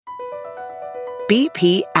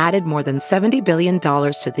BP added more than $70 billion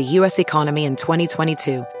to the U.S. economy in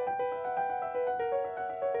 2022.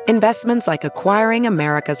 Investments like acquiring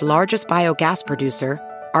America's largest biogas producer,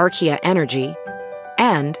 Archaea Energy,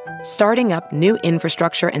 and starting up new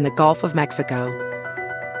infrastructure in the Gulf of Mexico.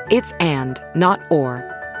 It's and, not or.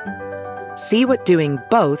 See what doing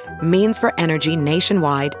both means for energy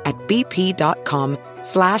nationwide at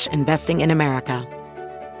bp.com/investing in America.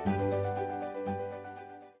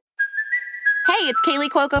 Hey, it's Kaylee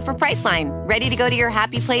Cuoco for Priceline. Ready to go to your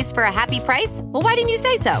happy place for a happy price? Well, why didn't you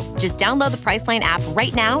say so? Just download the Priceline app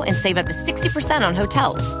right now and save up to 60% on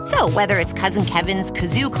hotels. So whether it's Cousin Kevin's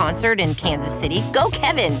Kazoo Concert in Kansas City, go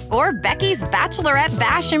Kevin, or Becky's Bachelorette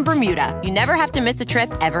Bash in Bermuda, you never have to miss a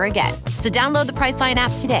trip ever again. So download the Priceline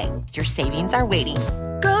app today. Your savings are waiting.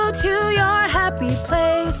 Go to your happy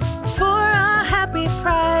place for a happy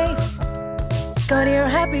price. Go to your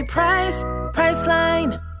happy price,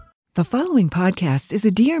 Priceline. The following podcast is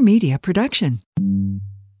a Dear Media production.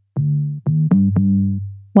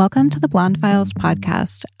 Welcome to the Blonde Files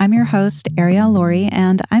podcast. I'm your host, Ariel Laurie,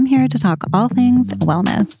 and I'm here to talk all things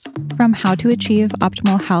wellness. From how to achieve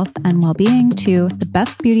optimal health and well-being to the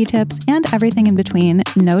best beauty tips and everything in between,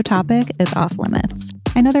 no topic is off limits.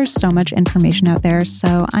 I know there's so much information out there,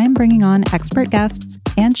 so I'm bringing on expert guests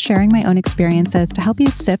and sharing my own experiences to help you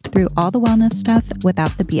sift through all the wellness stuff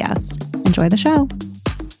without the BS. Enjoy the show.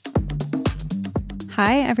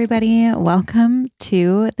 Hi, everybody. Welcome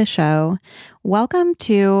to the show. Welcome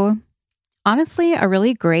to, honestly, a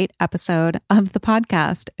really great episode of the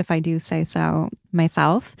podcast, if I do say so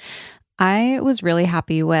myself. I was really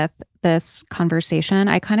happy with this conversation.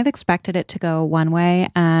 I kind of expected it to go one way,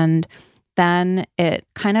 and then it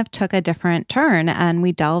kind of took a different turn, and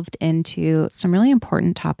we delved into some really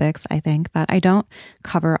important topics, I think, that I don't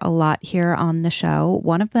cover a lot here on the show.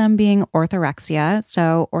 One of them being orthorexia.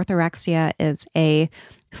 So orthorexia is a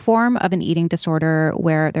form of an eating disorder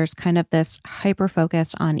where there's kind of this hyper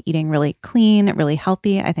focus on eating really clean, really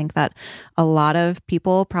healthy. I think that a lot of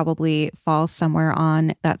people probably fall somewhere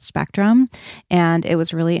on that spectrum. And it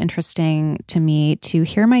was really interesting to me to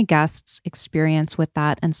hear my guests' experience with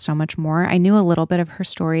that and so much more. I knew a little bit of her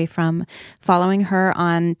story from following her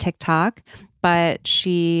on TikTok, but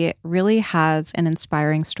she really has an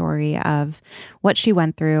inspiring story of what she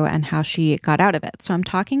went through and how she got out of it. So I'm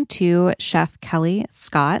talking to Chef Kelly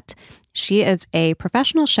Scott. She is a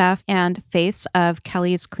professional chef and face of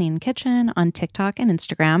Kelly's Clean Kitchen on TikTok and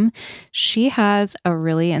Instagram. She has a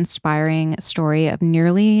really inspiring story of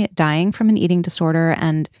nearly dying from an eating disorder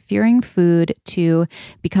and fearing food to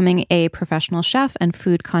becoming a professional chef and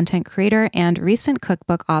food content creator and recent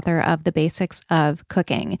cookbook author of The Basics of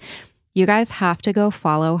Cooking. You guys have to go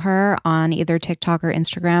follow her on either TikTok or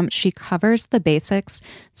Instagram. She covers the basics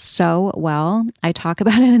so well. I talk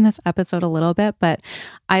about it in this episode a little bit, but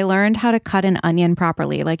I learned how to cut an onion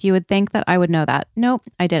properly. Like, you would think that I would know that. Nope,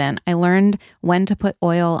 I didn't. I learned when to put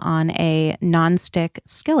oil on a nonstick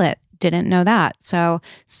skillet. Didn't know that.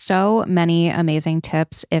 So many amazing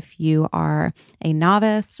tips if you are a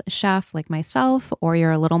novice chef like myself, or you're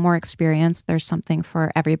a little more experienced. There's something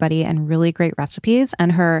for everybody and really great recipes.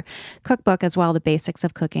 And her cookbook as well, The Basics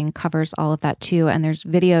of Cooking, covers all of that too. And there's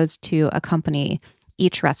videos to accompany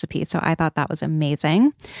each recipe. So I thought that was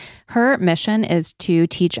amazing. Her mission is to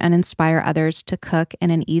teach and inspire others to cook in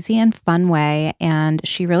an easy and fun way. And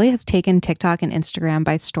she really has taken TikTok and Instagram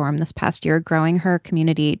by storm this past year, growing her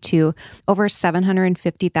community to over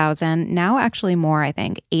 750,000, now actually more, I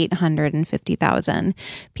think, 850,000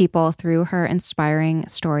 people through her inspiring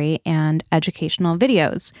story and educational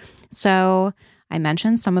videos. So I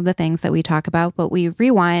mentioned some of the things that we talk about, but we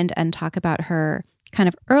rewind and talk about her kind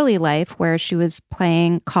of early life where she was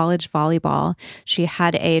playing college volleyball. She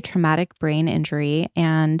had a traumatic brain injury,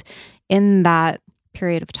 and in that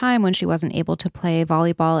period of time when she wasn't able to play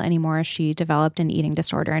volleyball anymore, she developed an eating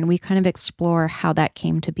disorder. And we kind of explore how that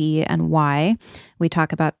came to be and why. We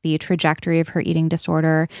talk about the trajectory of her eating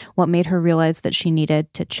disorder, what made her realize that she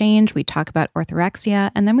needed to change. We talk about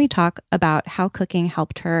orthorexia, and then we talk about how cooking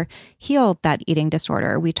helped her heal that eating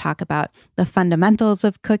disorder. We talk about the fundamentals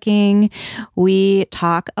of cooking. We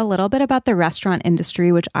talk a little bit about the restaurant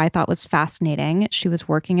industry, which I thought was fascinating. She was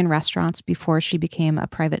working in restaurants before she became a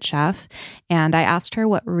private chef, and I asked her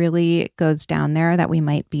what really goes down there that we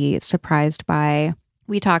might be surprised by.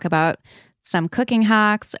 We talk about some cooking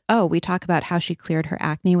hacks. Oh, we talk about how she cleared her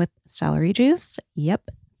acne with celery juice. Yep,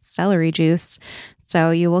 celery juice. So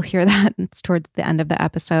you will hear that towards the end of the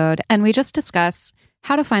episode. And we just discuss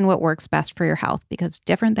how to find what works best for your health, because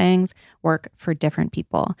different things work for different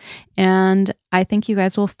people. And I think you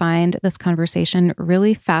guys will find this conversation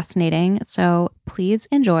really fascinating. So please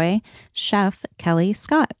enjoy Chef Kelly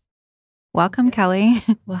Scott. Welcome, Kelly.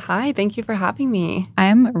 Well, hi. Thank you for having me.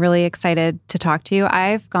 I'm really excited to talk to you.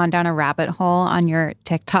 I've gone down a rabbit hole on your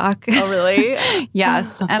TikTok. Oh, really?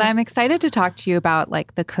 Yes. And I'm excited to talk to you about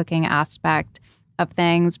like the cooking aspect of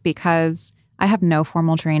things, because I have no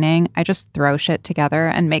formal training. I just throw shit together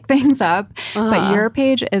and make things up. But your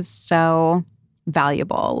page is so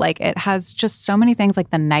valuable. Like, it has just so many things,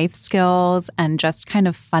 like the knife skills and just kind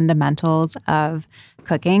of fundamentals of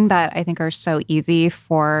cooking that I think are so easy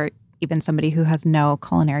for even somebody who has no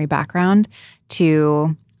culinary background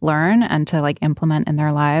to learn and to like implement in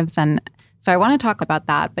their lives. And so I want to talk about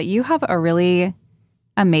that. But you have a really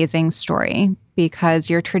amazing story, because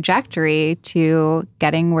your trajectory to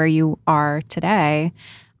getting where you are today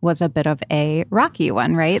was a bit of a rocky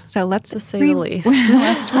one, right? So let's to say the least.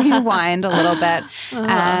 Let's rewind a little bit,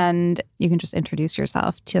 and you can just introduce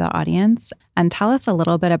yourself to the audience and tell us a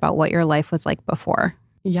little bit about what your life was like before.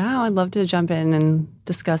 Yeah, I'd love to jump in and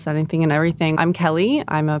discuss anything and everything. I'm Kelly.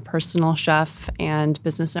 I'm a personal chef and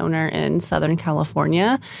business owner in Southern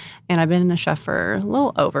California. And I've been a chef for a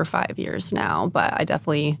little over 5 years now, but I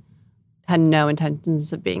definitely had no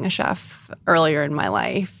intentions of being a chef earlier in my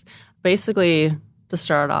life. Basically, to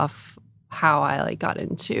start off, how I got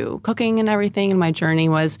into cooking and everything, and my journey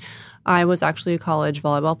was, I was actually a college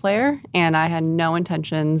volleyball player, and I had no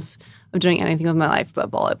intentions of doing anything with my life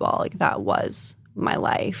but volleyball. That was my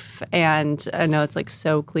life. And I know it's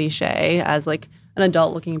so cliche as an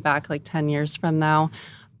adult looking back 10 years from now,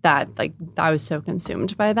 that I was so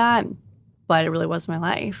consumed by that, but it really was my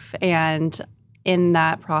life. And in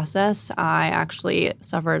that process, I actually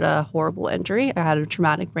suffered a horrible injury. I had a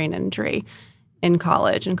traumatic brain injury in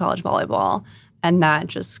college volleyball, and that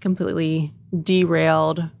just completely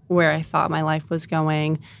derailed where I thought my life was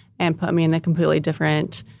going and put me in a completely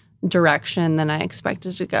different direction than I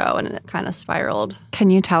expected to go, and it kind of spiraled. Can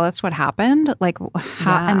you tell us what happened?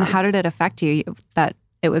 And how did it affect you that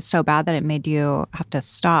it was so bad that it made you have to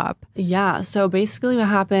stop? Yeah, so basically what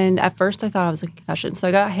happened, at first I thought I was a concussion. So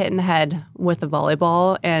I got hit in the head with a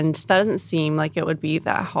volleyball, and that doesn't seem like it would be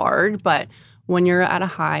that hard, but when you're at a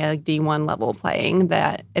high D1 level playing,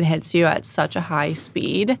 that it hits you at such a high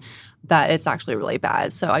speed that it's actually really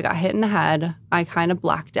bad. So I got hit in the head. I kind of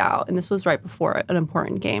blacked out. And this was right before an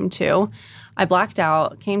important game too. I blacked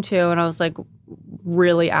out, came to, and I was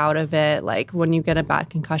really out of it. When you get a bad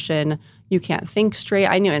concussion, you can't think straight.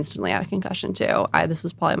 I knew instantly I had a concussion too. This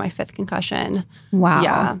was probably my 5th concussion. Wow.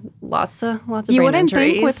 Yeah. Lots of brain injuries. You wouldn't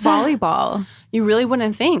think with volleyball. You really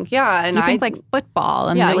wouldn't think. Yeah. And you think football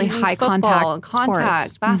and really high contact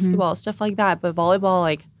sports. Basketball, stuff like that. But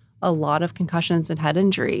volleyball, a lot of concussions and head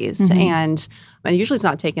injuries. And usually it's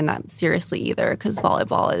not taken that seriously either, because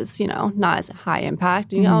volleyball is, not as high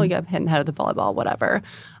impact. You get hit in the head with the volleyball, whatever.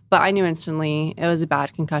 But I knew instantly it was a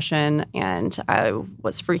bad concussion, and I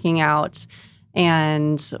was freaking out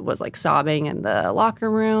and was sobbing in the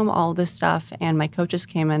locker room, all this stuff. And my coaches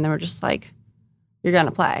came in, they were just you're going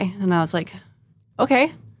to play. And I was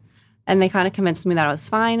okay. And they kind of convinced me that I was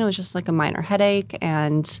fine. It was just a minor headache,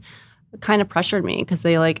 and kind of pressured me, because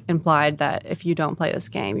they implied that if you don't play this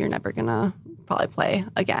game, you're never gonna probably play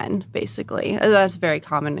again, basically. That's very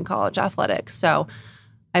common in college athletics. So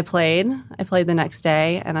I played the next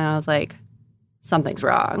day, and I was something's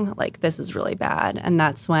wrong. This is really bad. And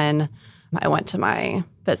that's when I went to my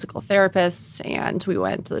physical therapist, and we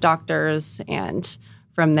went to the doctors, and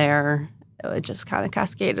from there it just kind of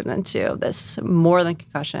cascaded into this more than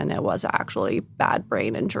concussion. It was actually bad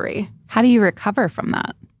brain injury. How do you recover from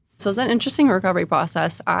that? So it was an interesting recovery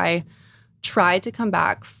process. I tried to come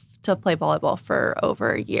back to play volleyball for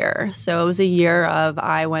over a year. So it was a year of,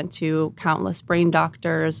 I went to countless brain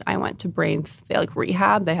doctors. I went to brain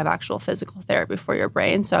rehab. They have actual physical therapy for your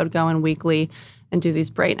brain. So I would go in weekly and do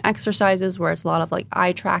these brain exercises where it's a lot of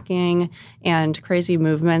eye tracking and crazy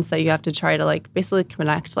movements that you have to try to basically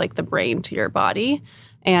connect the brain to your body.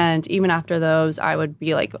 And even after those, I would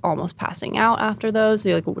be almost passing out after those.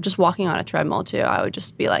 So, just walking on a treadmill too, I would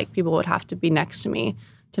just be people would have to be next to me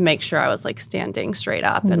to make sure I was standing straight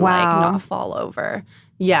up and not fall over.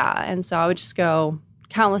 Yeah. And so I would just go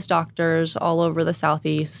countless doctors all over the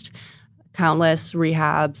Southeast, countless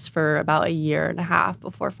rehabs for about a year and a half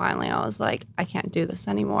before finally I was I can't do this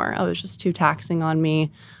anymore. It was just too taxing on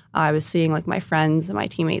me. I was seeing my friends and my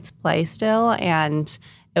teammates play still, and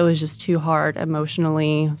it was just too hard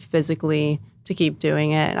emotionally, physically to to keep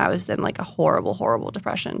doing it. And I was in like a horrible, horrible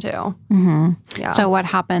depression too. Mm-hmm. Yeah. So what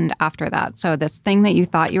happened after that? So this thing that you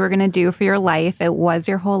thought you were going to do for your life, it was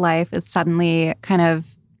your whole life, it's suddenly kind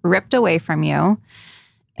of ripped away from you.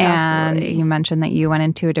 And Absolutely. you mentioned that you went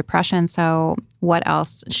into a depression. So what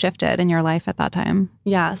else shifted in your life at that time?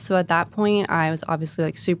 Yeah. So at that point, I was obviously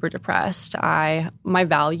like super depressed. My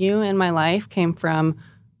value in my life came from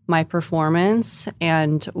my performance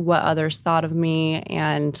and what others thought of me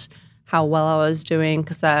and how well I was doing.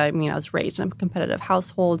 Because I was raised in a competitive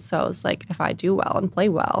household. So I was like, if I do well and play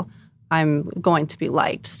well, I'm going to be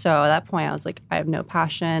liked. So at that point, I was like, I have no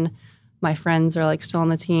passion. My friends are like still on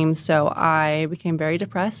the team. So I became very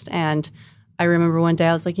depressed. And I remember one day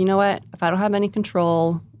I was like, you know what? If I don't have any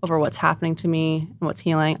control over what's happening to me and what's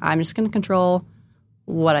healing, I'm just going to control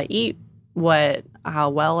what I eat,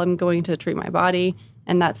 how well I'm going to treat my body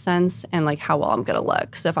in that sense, and like how well I'm going to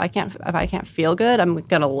look. So if I can't feel good, I'm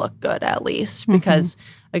going to look good at least, because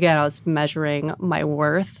again, I was measuring my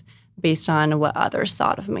worth based on what others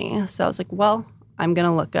thought of me. So I was like, well, I'm going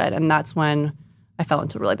to look good. And that's when I fell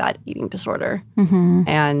into a really bad eating disorder.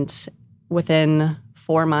 And within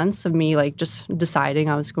 4 months of me like just deciding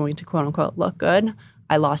I was going to quote unquote look good,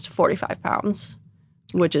 I lost 45 pounds,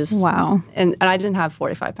 which is wow. And I didn't have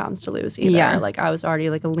 45 pounds to lose either. Yeah. Like I was already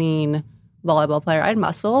like a lean volleyball player. I had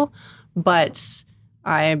muscle, but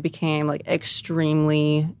I became like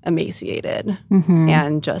extremely emaciated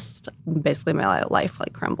and just basically my life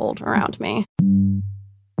like crumbled around me.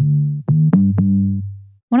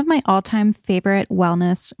 One of my all-time favorite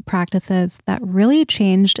wellness practices that really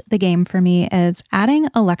changed the game for me is adding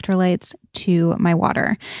electrolytes to my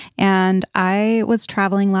water. And I was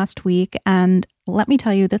traveling last week, and let me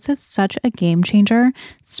tell you, this is such a game changer,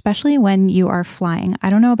 especially when you are flying. I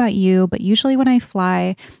don't know about you, but usually when I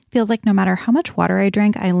fly, it feels like no matter how much water I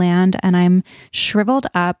drink, I land and I'm shriveled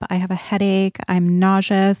up. I have a headache, I'm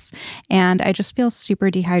nauseous, and I just feel super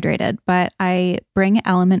dehydrated. But I bring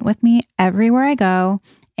Element with me everywhere I go,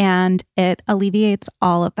 and it alleviates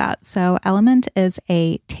all of that. So Element is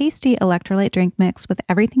a tasty electrolyte drink mix with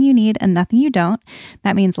everything you need and nothing you don't.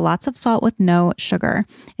 That means lots of salt with no sugar.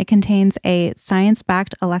 It contains a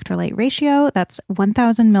science-backed electrolyte ratio that's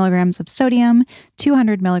 1,000 milligrams of sodium,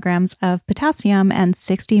 200 milligrams of potassium, and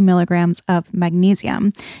 60 milligrams of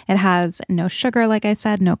magnesium. It has no sugar, like I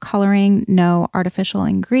said, no coloring, no artificial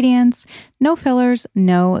ingredients, no fillers,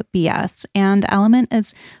 no BS. And Element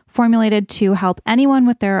is formulated to help anyone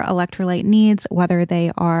with their electrolyte needs, whether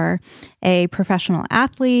they are a professional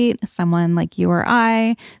athlete, someone like you or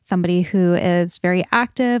I, somebody who is very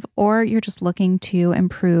active, or you're just looking to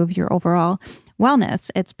improve your overall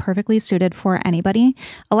wellness. It's perfectly suited for anybody.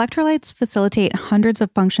 Electrolytes facilitate hundreds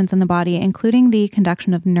of functions in the body, including the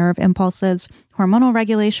conduction of nerve impulses, hormonal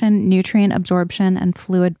regulation, nutrient absorption, and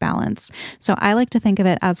fluid balance. So I like to think of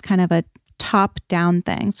it as kind of a top-down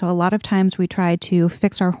thing. So a lot of times we try to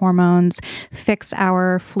fix our hormones, fix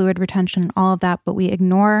our fluid retention, all of that, but we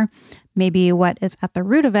ignore maybe what is at the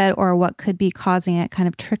root of it or what could be causing it, kind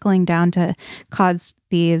of trickling down to cause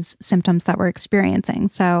these symptoms that we're experiencing.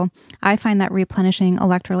 So I find that replenishing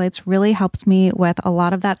electrolytes really helps me with a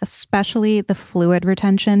lot of that, especially the fluid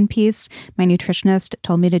retention piece. My nutritionist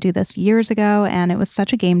told me to do this years ago, and it was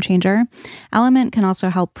such a game changer. Element can also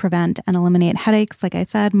help prevent and eliminate headaches, like I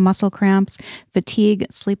said, muscle cramps, fatigue,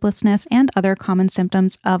 sleeplessness, and other common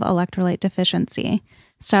symptoms of electrolyte deficiency.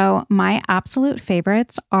 So my absolute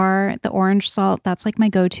favorites are the orange salt. That's like my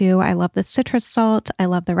go-to. I love the citrus salt. I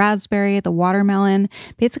love the raspberry, the watermelon,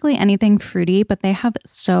 basically anything fruity, but they have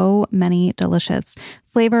so many delicious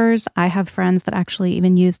flavors. I have friends that actually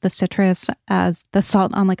even use the citrus as the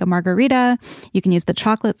salt on like a margarita. You can use the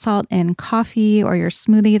chocolate salt in coffee or your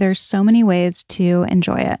smoothie. There's so many ways to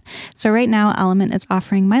enjoy it. So right now, Element is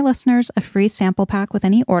offering my listeners a free sample pack with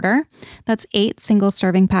any order. That's 8 single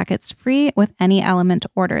serving packets free with any Element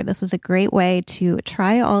order. This is a great way to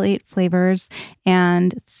try all 8 flavors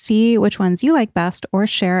and see which ones you like best, or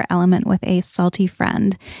share Element with a salty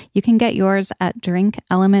friend. You can get yours at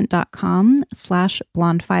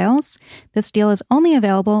drinkelement.com/blondefiles. This deal is only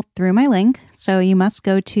available through my link, so you must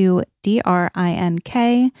go to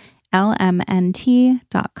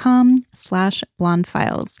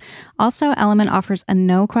drinklmnt.com/blondefiles. Also, Element offers a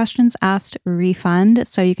no questions asked refund,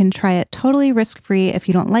 so you can try it totally risk-free. If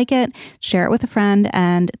you don't like it, share it with a friend,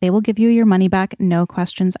 and they will give you your money back, no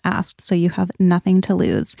questions asked, so you have nothing to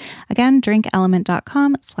lose. Again,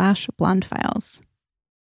 drinkelement.com/blondefiles.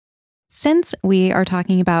 Since we are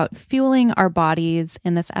talking about fueling our bodies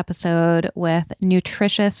in this episode with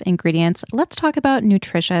nutritious ingredients, let's talk about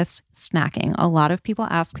nutritious snacking. A lot of people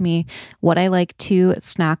ask me what I like to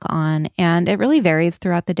snack on, and it really varies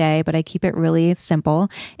throughout the day, but I keep it really simple.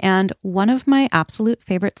 And one of my absolute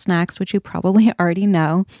favorite snacks, which you probably already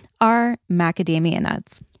know, are macadamia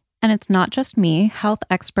nuts. And it's not just me. Health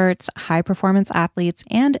experts, high-performance athletes,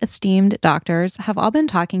 and esteemed doctors have all been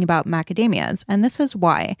talking about macadamias, and this is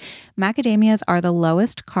why. Macadamias are the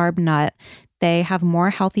lowest carb nut. They have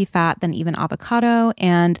more healthy fat than even avocado,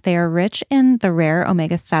 and they are rich in the rare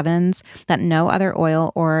omega-7s that no other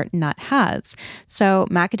oil or nut has. So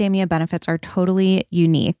macadamia benefits are totally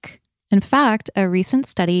unique. In fact, a recent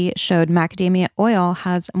study showed macadamia oil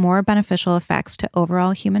has more beneficial effects to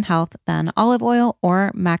overall human health than olive oil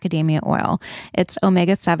or macadamia oil. Its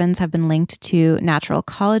omega-7s have been linked to natural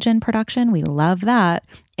collagen production. We love that.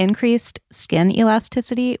 Increased skin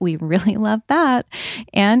elasticity, we really love that,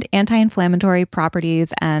 and anti-inflammatory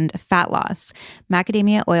properties and fat loss.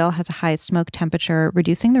 Macadamia oil has a high smoke temperature,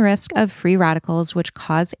 reducing the risk of free radicals, which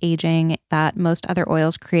cause aging that most other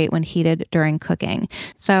oils create when heated during cooking.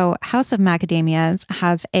 So House of Macadamias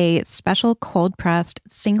has a special cold-pressed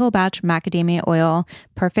single-batch macadamia oil,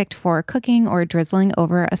 perfect for cooking or drizzling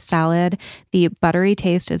over a salad. The buttery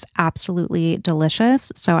taste is absolutely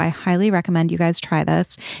delicious, so I highly recommend you guys try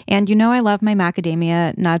this. And you know I love my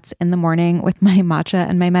macadamia nuts in the morning with my matcha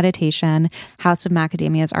and my meditation. House of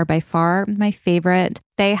Macadamias are by far my favorite.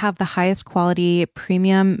 They have the highest quality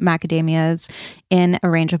premium macadamias in a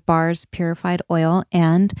range of bars, purified oil,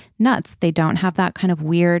 and nuts. They don't have that kind of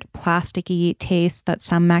weird plasticky taste that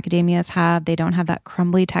some macadamias have. They don't have that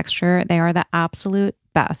crumbly texture. They are the absolute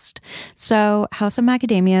best. So House of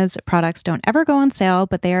Macadamia's products don't ever go on sale,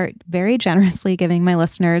 but they are very generously giving my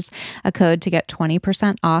listeners a code to get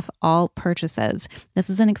 20% off all purchases. This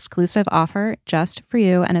is an exclusive offer just for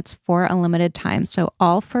you, and it's for a limited time. So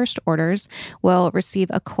all first orders will receive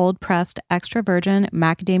a cold-pressed extra virgin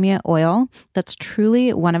macadamia oil that's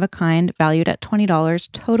truly one of a kind, valued at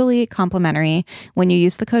 $20, totally complimentary when you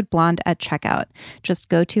use the code BLONDE at checkout. Just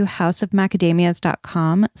go to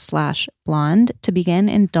houseofmacadamias.com/blonde to begin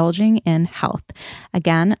indulging in health.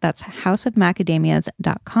 Again, that's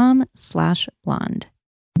houseofmacadamias.com/blonde.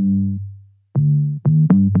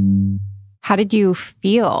 How did you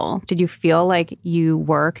feel? Did you feel like you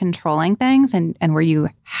were controlling things, and were you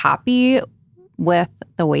happy with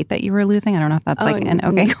the weight that you were losing? I don't know if that's an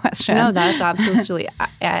okay question. No, that's absolutely. I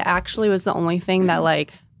actually was the only thing that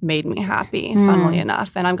made me happy, funnily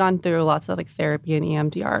enough. And I've gone through lots of therapy and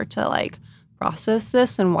EMDR to process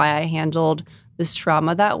this and why I handled this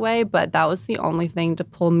trauma that way. But that was the only thing to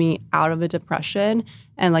pull me out of a depression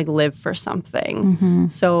and live for something. Mm-hmm.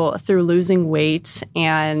 So through losing weight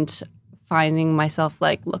and finding myself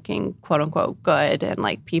looking quote unquote good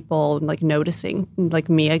and people noticing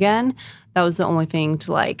me again, that was the only thing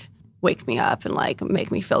to wake me up and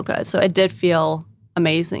make me feel good. So it did feel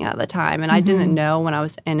amazing at the time. And I didn't know when I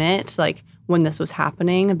was in it, when this was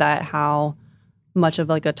happening, that how much of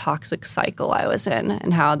a toxic cycle I was in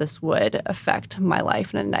and how this would affect my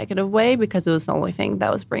life in a negative way, because it was the only thing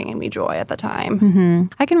that was bringing me joy at the time. Mm-hmm.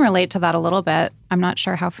 I can relate to that a little bit. I'm not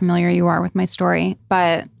sure how familiar you are with my story,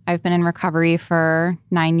 but I've been in recovery for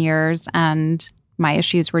 9 years and my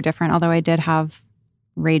issues were different, although I did have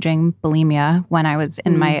raging bulimia when I was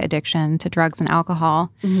in my addiction to drugs and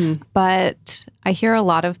alcohol. Mm-hmm. But I hear a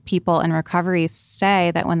lot of people in recovery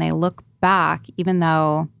say that when they look back, even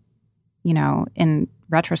though in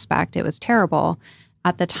retrospect, it was terrible,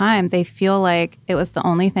 at the time, they feel like it was the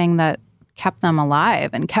only thing that kept them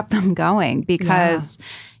alive and kept them going because,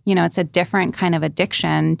 it's a different kind of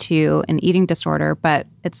addiction to an eating disorder, but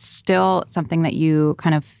it's still something that you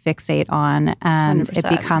kind of fixate on and 100%. It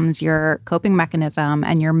becomes your coping mechanism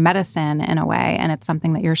and your medicine in a way. And it's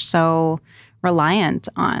something that you're so reliant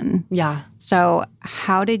on. Yeah. So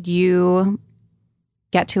how did you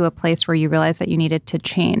get to a place where you realized that you needed to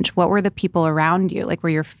change? What were the people around you? Were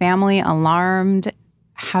your family alarmed?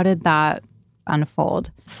 How did that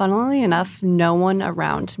unfold? Funnily enough, no one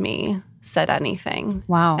around me said anything.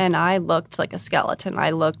 Wow. And I looked like a skeleton.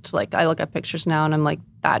 I look at pictures now and I'm like,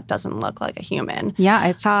 that doesn't look like a human. Yeah,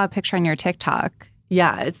 I saw a picture on your TikTok.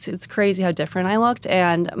 Yeah, it's crazy how different I looked.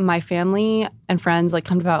 And my family and friends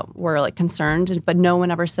were concerned, but no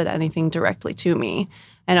one ever said anything directly to me.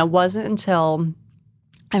 And it wasn't until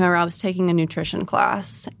I remember I was taking a nutrition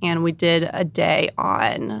class and we did a day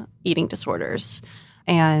on eating disorders.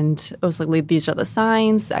 And it was these are the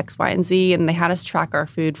signs, X, Y, and Z. And they had us track our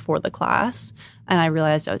food for the class. And I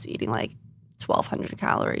realized I was eating 1,200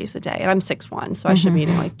 calories a day. And I'm 6'1", so I should be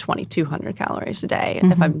eating like 2,200 calories a day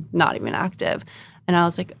if I'm not even active. And I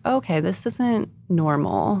was like, okay, this isn't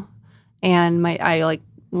normal. And I like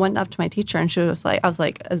went up to my teacher and she was like, I was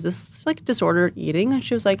like, is this like disordered eating? And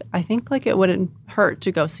she was like, I think like it wouldn't hurt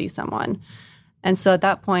to go see someone. And so at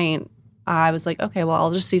that point, I was like, okay, well,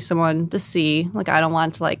 I'll just see someone to see. Like, I don't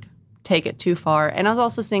want to like take it too far. And I was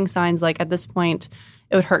also seeing signs like at this point,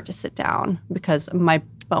 it would hurt to sit down because my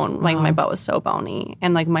bone, like my butt was so bony,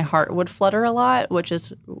 and like my heart would flutter a lot, which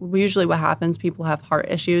is usually what happens. People have heart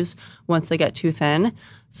issues once they get too thin.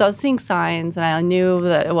 So I was seeing signs, and I knew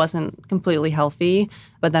that it wasn't completely healthy.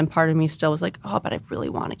 But then part of me still was like, oh, but I really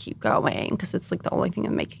want to keep going because it's like the only thing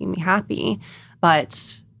that's making me happy.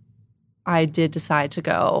 But I did decide to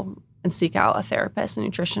go and seek out a therapist, a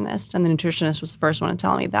nutritionist. And the nutritionist was the first one to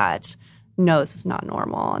tell me that, no, this is not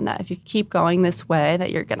normal, and that if you keep going this way,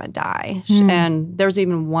 that you're going to die. And there was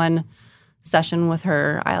even one session with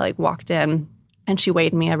her, I like walked in and she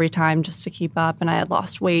weighed me every time just to keep up. And I had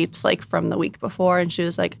lost weight like from the week before. And she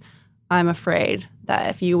was like, I'm afraid that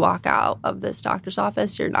if you walk out of this doctor's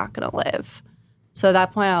office, you're not going to live. So at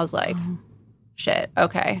that point I was like, shit,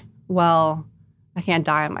 okay, well, I can't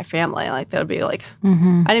die in my family. Like that would be like, I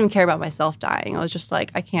didn't even care about myself dying. I was just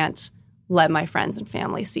like, I can't let my friends and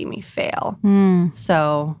family see me fail.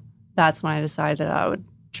 So that's when I decided I would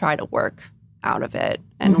try to work out of it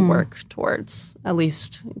and work towards at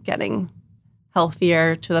least getting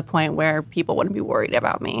healthier to the point where people wouldn't be worried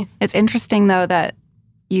about me. It's interesting, though, that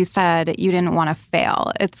you said you didn't want to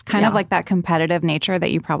fail. It's kind of like that competitive nature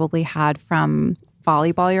that you probably had from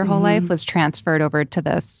volleyball your whole life was transferred over to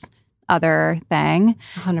this other thing.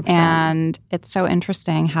 100%. And it's so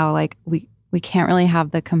interesting how like we can't really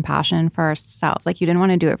have the compassion for ourselves. Like you didn't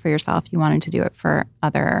want to do it for yourself. You wanted to do it for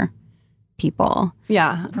other people.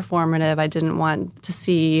 Yeah, performative. I didn't want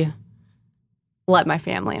to let my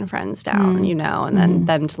family and friends down, you know, and then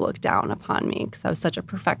them to look down upon me because I was such a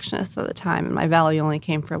perfectionist at the time. And my value only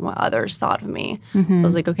came from what others thought of me. So I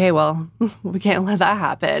was like, okay, well, we can't let that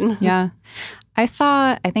happen. Yeah. I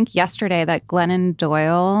think yesterday that Glennon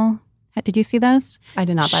Doyle... Did you see this? I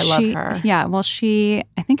did not, but I love her. Yeah, well,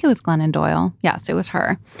 I think it was Glennon Doyle. Yes, it was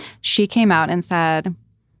her. She came out and said,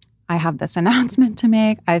 I have this announcement to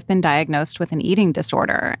make. I've been diagnosed with an eating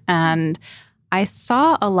disorder. And I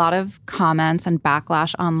saw a lot of comments and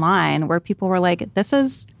backlash online where people were like, this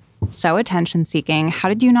is so attention-seeking. How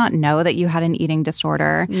did you not know that you had an eating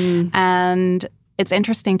disorder? And it's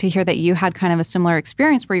interesting to hear that you had kind of a similar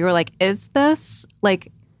experience where you were like, is this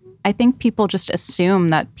like... I think people just assume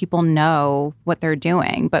that people know what they're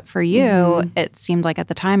doing. But for you, it seemed like at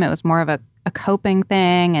the time it was more of a coping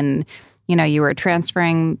thing. And, you know, you were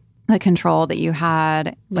transferring the control that you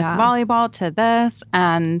had with volleyball to this.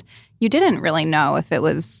 And you didn't really know if it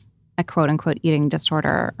was a quote unquote eating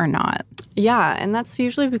disorder or not. Yeah. And that's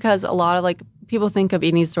usually because a lot of like people think of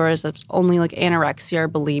eating disorders as only like anorexia or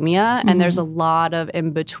bulimia, and there's a lot of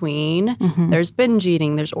in between. There's binge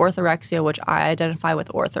eating, there's orthorexia, which I identify with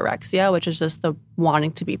orthorexia, which is just the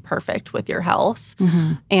wanting to be perfect with your health.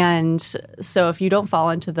 And so if you don't fall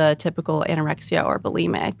into the typical anorexia or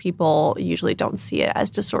bulimic, people usually don't see it as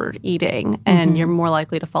disordered eating, and you're more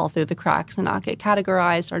likely to fall through the cracks and not get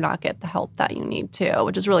categorized or not get the help that you need to,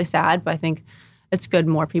 which is really sad, but I think it's good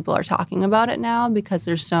more people are talking about it now because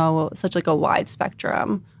there's such like a wide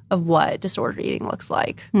spectrum of what disordered eating looks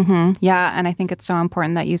like. Yeah, and I think it's so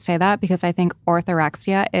important that you say that because I think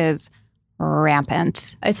orthorexia is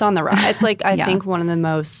rampant. It's on the rise. It's like I think one of the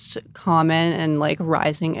most common and like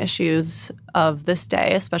rising issues of this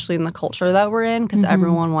day, especially in the culture that we're in, because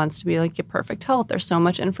everyone wants to be like your perfect health. There's so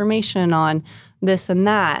much information on this and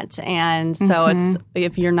that. And so it's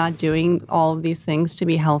if you're not doing all of these things to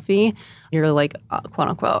be healthy, you're like quote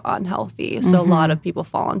unquote unhealthy. So a lot of people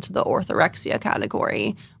fall into the orthorexia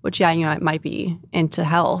category, which you might be into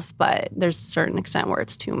health, but there's a certain extent where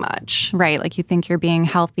it's too much. Right. Like you think you're being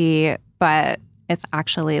healthy, but it's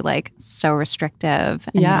actually like so restrictive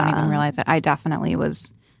and you don't even realize it. I definitely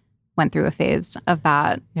went through a phase of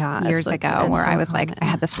that years ago where I was common. Like, I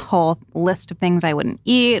had this whole list of things I wouldn't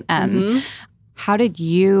eat. And how did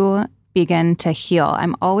you begin to heal?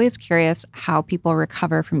 I'm always curious how people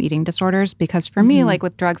recover from eating disorders because for me, like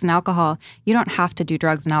with drugs and alcohol, you don't have to do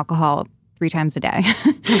drugs and alcohol 3 times a day.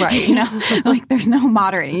 Right. You know, like there's no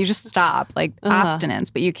moderating. You just stop, like abstinence,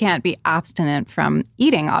 but you can't be abstinent from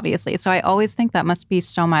eating, obviously. So I always think that must be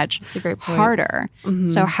so much harder.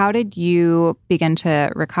 So how did you begin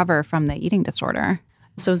to recover from the eating disorder?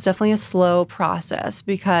 So it's definitely a slow process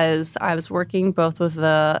because I was working both with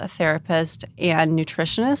a therapist and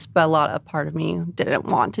nutritionist, but a part of me didn't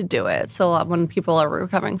want to do it. So when people are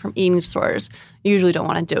recovering from eating disorders, you usually don't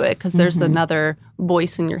want to do it because there's another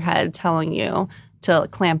voice in your head telling you to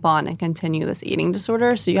clamp on and continue this eating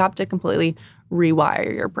disorder. So you have to completely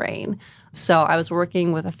rewire your brain. So I was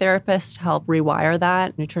working with a therapist to help rewire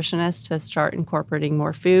that, nutritionist to start incorporating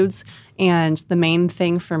more foods. And the main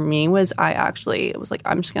thing for me was it was like,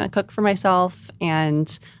 I'm just going to cook for myself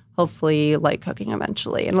and hopefully like cooking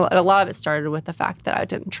eventually. And a lot of it started with the fact that I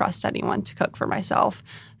didn't trust anyone to cook for myself.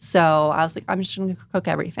 So I was like, I'm just going to cook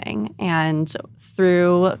everything. And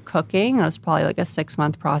through cooking, it was probably like a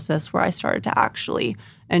 6-month process where I started to actually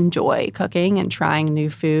enjoy cooking and trying new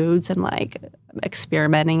foods and like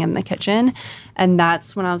experimenting in the kitchen. And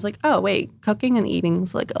that's when I was like, oh, wait, cooking and eating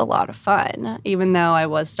is like a lot of fun, even though I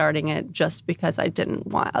was starting it just because I didn't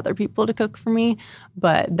want other people to cook for me.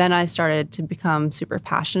 But then I started to become super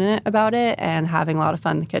passionate about it and having a lot of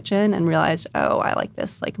fun in the kitchen and realized, oh, I like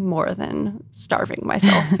this like more than starving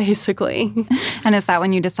myself, basically. And is that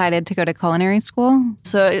when you decided to go to culinary school?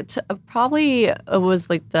 So it was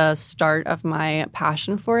like the start of my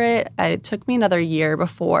passion for it. It took me another year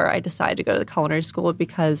before I decided to go to the culinary school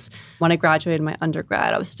because when I graduated my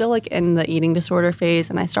undergrad, I was still like in the eating disorder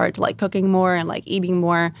phase and I started to like cooking more and like eating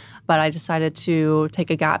more. But I decided to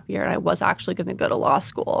take a gap year and I was actually going to go to law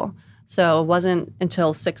school. So it wasn't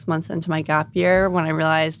until 6 months into my gap year when I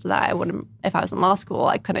realized that if I was in law school,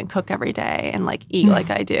 I couldn't cook every day and like eat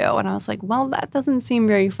like I do. And I was like, well, that doesn't seem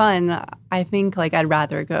very fun. I think like I'd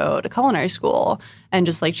rather go to culinary school and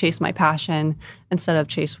just like chase my passion instead of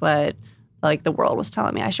chase what like the world was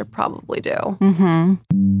telling me I should probably do. Mm-hmm.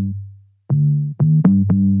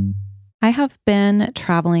 I have been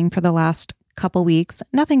traveling for the last couple weeks.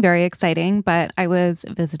 Nothing very exciting, but I was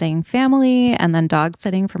visiting family and then dog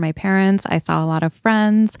sitting for my parents. I saw a lot of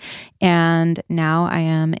friends, and now I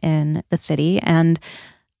am in the city, and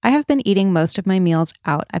I have been eating most of my meals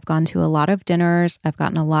out. I've gone to a lot of dinners. I've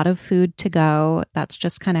gotten a lot of food to go. That's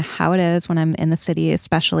just kind of how it is when I'm in the city,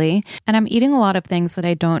 especially. And I'm eating a lot of things that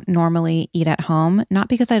I don't normally eat at home, not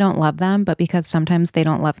because I don't love them, but because sometimes they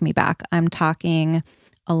don't love me back. I'm talking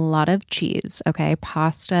a lot of cheese, okay?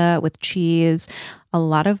 Pasta with cheese, a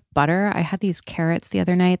lot of butter. I had these carrots the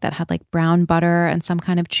other night that had like brown butter and some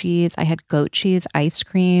kind of cheese. I had goat cheese ice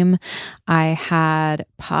cream. I had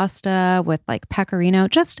pasta with like pecorino,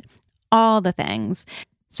 just all the things.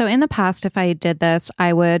 So in the past, if I did this,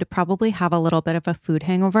 I would probably have a little bit of a food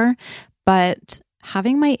hangover, but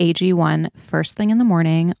having my AG1 first thing in the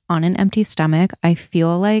morning on an empty stomach, I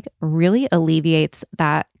feel like really alleviates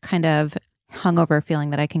that kind of hungover feeling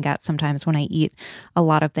that I can get sometimes when I eat a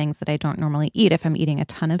lot of things that I don't normally eat. If I'm eating a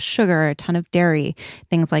ton of sugar, a ton of dairy,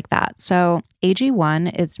 things like that. So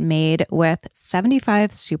AG1 is made with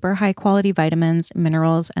 75 super high quality vitamins,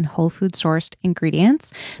 minerals, and whole food sourced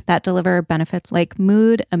ingredients that deliver benefits like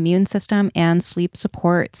mood, immune system, and sleep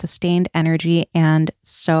support, sustained energy, and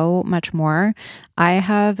so much more. I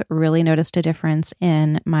have really noticed a difference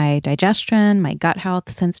in my digestion, my gut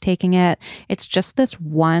health since taking it. It's just this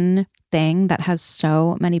one thing that has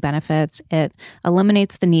so many benefits. It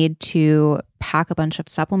eliminates the need to pack a bunch of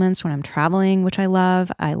supplements when I'm traveling, which I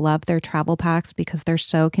love. I love their travel packs because they're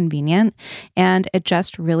so convenient, and it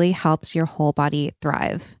just really helps your whole body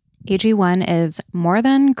thrive. AG1 is more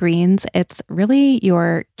than greens. It's really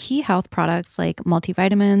your key health products like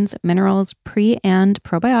multivitamins, minerals, pre and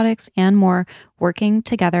probiotics, and more working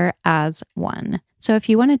together as one. So if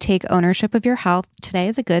you want to take ownership of your health, today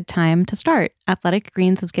is a good time to start. Athletic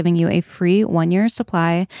Greens is giving you a free 1-year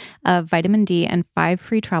supply of vitamin D and 5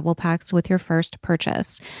 free travel packs with your first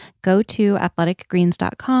purchase. Go to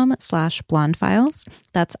athleticgreens.com/blondefiles.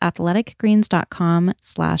 That's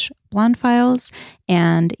athleticgreens.com/blondefiles,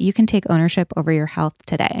 and you can take ownership over your health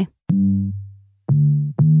today.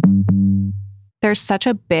 There's such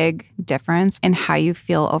a big difference in how you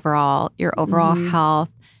feel overall, your overall health,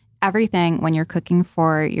 everything when you're cooking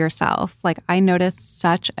for yourself. Like I noticed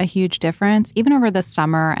such a huge difference. Even over the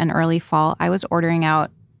summer and early fall, I was ordering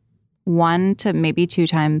out 1 to maybe 2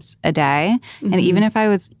 times a day. And even if I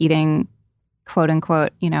was eating quote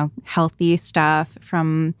unquote, healthy stuff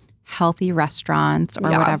from healthy restaurants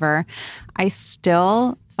or whatever, I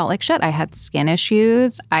still felt like shit. I had skin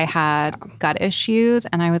issues. I had gut issues.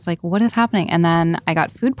 And I was like, what is happening? And then I got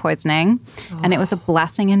food poisoning and it was a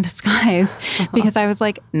blessing in disguise because I was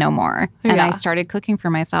like, no more. And I started cooking for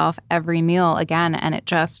myself every meal again. And it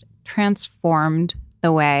just transformed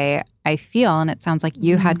the way I feel. And it sounds like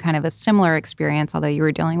you had kind of a similar experience, although you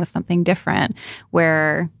were dealing with something different,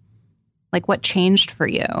 where Like, what changed for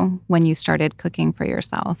you when you started cooking for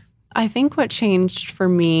yourself? I think what changed for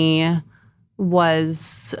me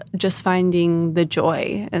was just finding the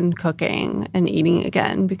joy in cooking and eating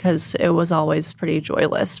again, because it was always pretty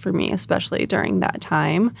joyless for me, especially during that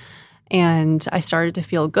time. And I started to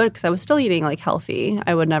feel good because I was still eating like healthy.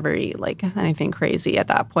 I would never eat like anything crazy at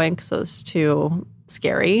that point because it was too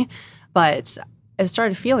scary. But I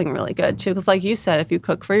started feeling really good too, because like you said, if you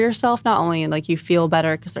cook for yourself, not only like you feel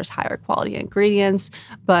better because there's higher quality ingredients,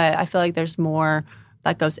 but I feel like there's more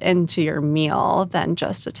that goes into your meal than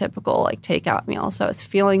just a typical like takeout meal. So I was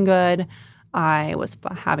feeling good. I was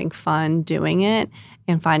having fun doing it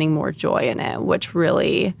and finding more joy in it, which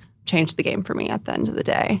really changed the game for me at the end of the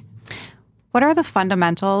day. What are the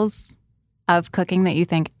fundamentals of cooking that you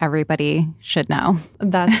think everybody should know?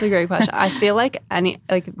 That's a great question. I feel like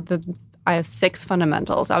I have 6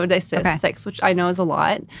 fundamentals. I would say 6, which I know is a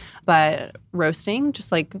lot. But roasting,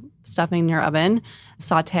 just like stuffing in your oven,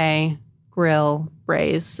 saute, grill,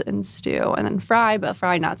 braise, and stew, and then fry, but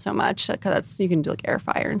fry not so much because you can do like air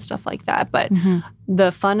fryer and stuff like that. But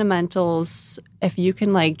the fundamentals, if you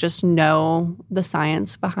can like just know the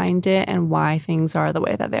science behind it and why things are the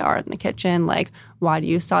way that they are in the kitchen, like why do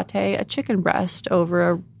you saute a chicken breast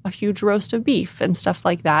over a huge roast of beef and stuff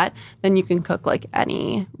like that, then you can cook like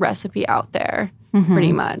any recipe out there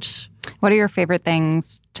pretty much. What are your favorite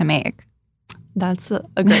things to make? That's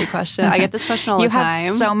a great question. I get this question all the time. You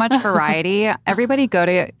have so much variety. Everybody go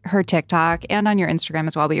to her TikTok and on your Instagram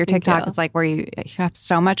as well. But your TikTok, it's like where you have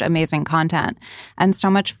so much amazing content and so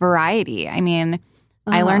much variety. I mean,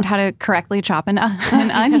 I learned how to correctly chop an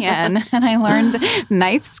onion and I learned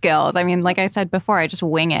knife skills. I mean, like I said before, I just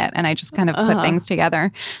wing it and I just kind of put things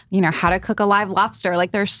together. You know, how to cook a live lobster.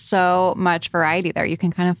 Like there's so much variety there. You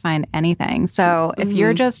can kind of find anything. So if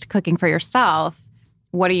you're just cooking for yourself,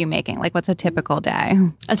 what are you making? Like, what's a typical day?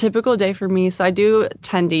 A typical day for me, so I do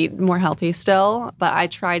tend to eat more healthy still, but I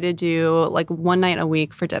try to do like one night a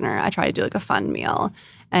week for dinner. I try to do like a fun meal.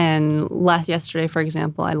 And yesterday, for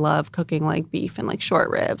example, I love cooking like beef and like short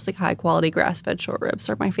ribs, like high quality grass-fed short ribs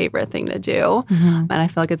are my favorite thing to do. And I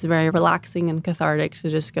feel like it's very relaxing and cathartic to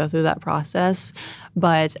just go through that process.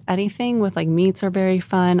 But anything with like meats are very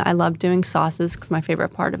fun. I love doing sauces because my favorite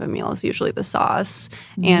part of a meal is usually the sauce.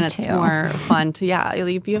 And it's more fun to,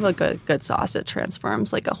 if you have a good sauce, it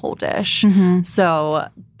transforms like a whole dish. So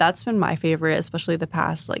that's been my favorite, especially the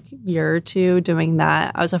past like year or two doing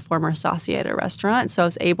that. I was a former saucier at a restaurant, so I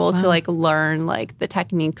was able to like learn like the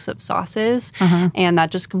techniques of sauces, and that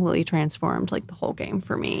just completely transformed like the whole game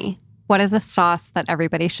for me. What is a sauce that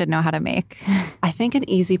everybody should know how to make? I think an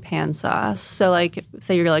easy pan sauce. So like,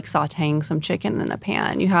 say you're like sauteing some chicken in a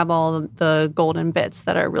pan. You have all the golden bits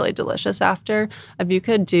that are really delicious after. If you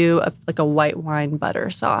could do a white wine butter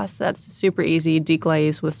sauce, that's super easy.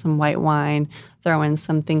 Deglaze with some white wine. Throw in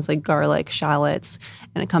some things like garlic, shallots,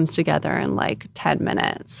 and it comes together in like 10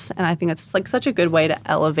 minutes. And I think it's like such a good way to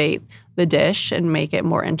elevate the dish and make it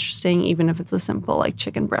more interesting, even if it's a simple like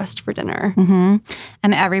chicken breast for dinner.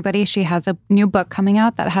 And everybody, she has a new book coming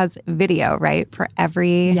out that has video, right? For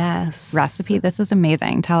every recipe. This is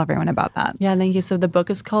amazing. Tell everyone about that. Yeah, thank you. So the book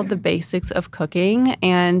is called The Basics of Cooking.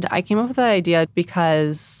 And I came up with the idea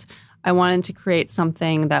because I wanted to create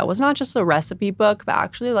something that was not just a recipe book, but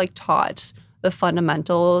actually like taught the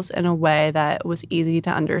fundamentals in a way that was easy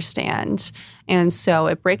to understand. And so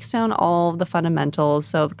it breaks down all the fundamentals,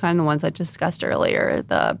 so kind of the ones I discussed earlier,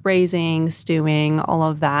 the braising, stewing, all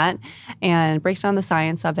of that, and breaks down the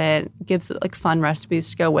science of it, gives it like fun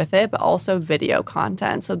recipes to go with it, but also video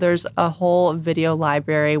content. So there's a whole video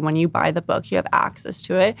library. When you buy the book, you have access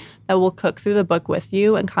to it that will cook through the book with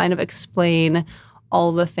you and kind of explain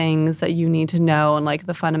all the things that you need to know and like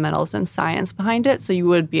the fundamentals and science behind it, so you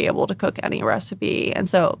would be able to cook any recipe. And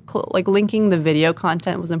so like linking the video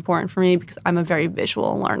content was important for me because I'm a very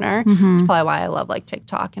visual learner. It's probably why I love like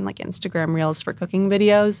TikTok and like Instagram Reels for cooking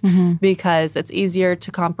videos, because it's easier to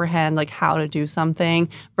comprehend like how to do something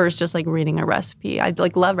versus just like reading a recipe. I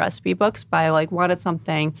like love recipe books, but I like wanted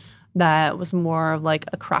something that was more of like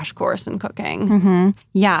a crash course in cooking.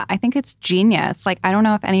 Yeah, I think it's genius. Like, I don't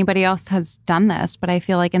know if anybody else has done this, but I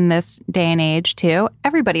feel like in this day and age too,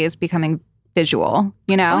 everybody is becoming visual,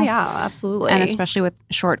 you know? Oh, yeah, absolutely. And especially with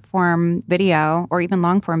short form video or even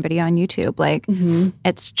long form video on YouTube. Like,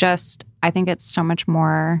 it's just, I think it's so much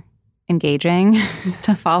more engaging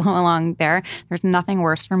to follow along there. There's nothing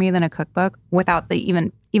worse for me than a cookbook without the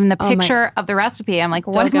even the picture of the recipe. I'm like,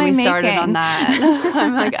 what am I making? Don't get me started on that.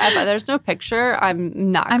 I'm like, if there's no picture, I'm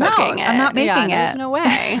not cooking it. I'm not making it. There's no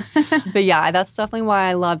way. But yeah, that's definitely why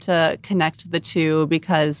I love to connect the two,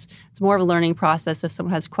 because it's more of a learning process. If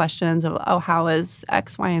someone has questions of, how is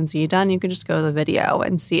X, Y, and Z done, you can just go to the video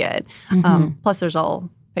and see it. Plus, there's all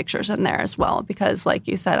pictures in there as well, because like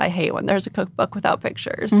you said, I hate when there's a cookbook without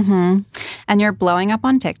pictures. And you're blowing up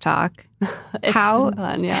on TikTok. It's been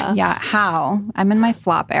fun, yeah. Yeah, how? I'm in my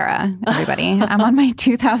flop era, everybody. I'm on my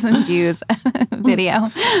 2,000 views video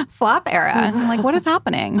flop era. I'm like, what is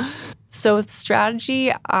happening? So with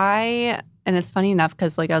strategy, and it's funny enough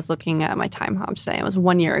because I was looking at my time hop today. It was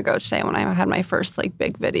 1 year ago today when I had my first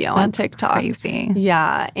big video on TikTok. Crazy.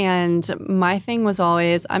 Yeah. And my thing was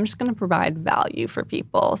always, I'm just going to provide value for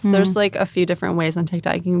people. So there's a few different ways on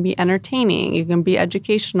TikTok. You can be entertaining. You can be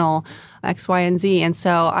educational, X, Y, and Z. And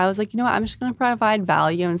so I was like, you know what? I'm just going to provide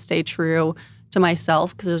value and stay true to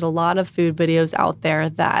myself, because there's a lot of food videos out there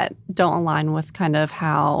that don't align with kind of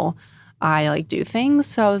how I do things.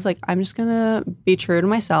 So I was like, I'm just going to be true to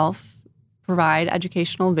myself, provide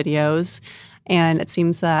educational videos, and it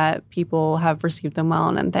seems that people have received them well,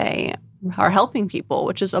 and they are helping people,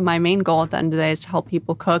 which is my main goal at the end of the day, is to help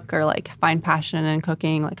people cook or find passion in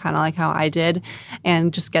cooking, kind of like how I did,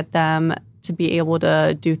 and just get them to be able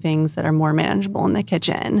to do things that are more manageable in the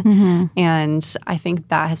kitchen. And I think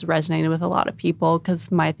that has resonated with a lot of people,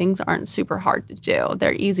 because my things aren't super hard to do.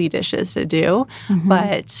 They're easy dishes to do,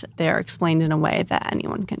 but they're explained in a way that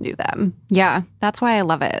anyone can do them. Yeah, that's why I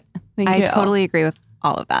love it. Thank you. I totally agree with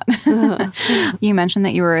all of that. You mentioned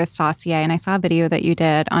that you were a saucier, and I saw a video that you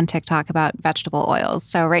did on TikTok about vegetable oils.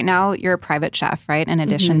 So right now you're a private chef, right? In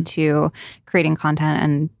addition to creating content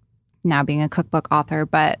and now being a cookbook author.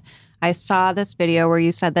 But I saw this video where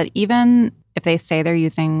you said that even if they say they're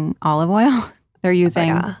using olive oil, they're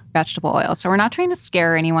using vegetable oil. So we're not trying to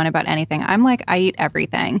scare anyone about anything. I'm like, I eat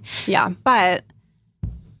everything. Yeah. But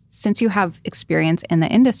since you have experience in the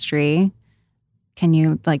industry, can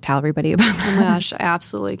you tell everybody about that? Oh my gosh, I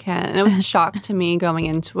absolutely can. And it was a shock to me going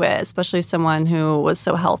into it, especially someone who was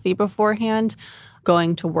so healthy beforehand,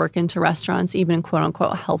 going to work into restaurants, even quote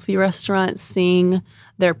unquote healthy restaurants, seeing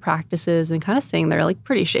their practices and kind of saying they're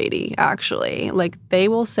pretty shady, actually. They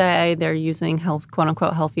will say they're using quote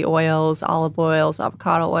unquote healthy oils, olive oils,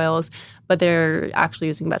 avocado oils, but they're actually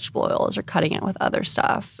using vegetable oils or cutting it with other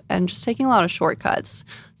stuff and just taking a lot of shortcuts.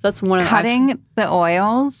 So that's one of cutting the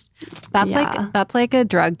oils. That's like a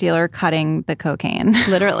drug dealer cutting the cocaine,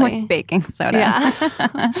 literally, with baking soda.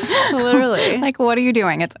 Yeah, literally. What are you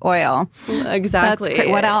doing? It's oil. Exactly.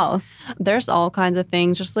 What else? There's all kinds of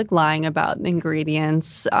things, just lying about the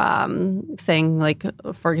ingredients, saying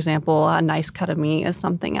for example, a nice cut of meat is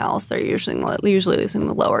something else. They're usually using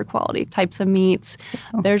the lower quality types of meats.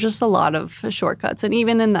 There's just a lot of shortcuts, and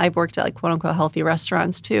even I've worked at quote unquote healthy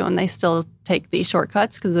restaurants too, and they still take these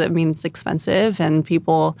shortcuts because it means it's expensive and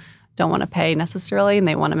people don't want to pay necessarily, and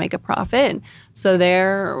they want to make a profit. So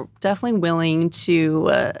they're definitely willing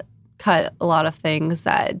to cut a lot of things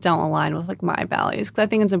that don't align with my values, because I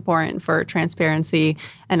think it's important for transparency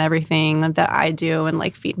and everything that I do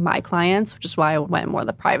and feed my clients, which is why I went more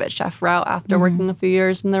the private chef route after working a few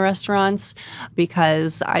years in the restaurants,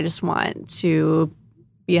 because I just want to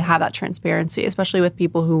have that transparency, especially with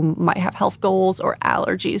people who might have health goals or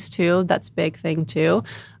allergies too. That's a big thing too.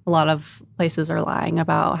 A lot of places are lying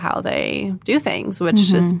about how they do things, which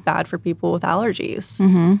is bad for people with allergies.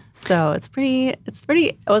 So it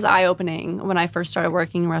was eye-opening when I first started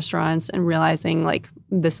working in restaurants and realizing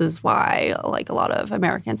this is why a lot of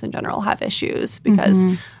Americans in general have issues, because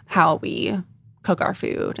how we cook our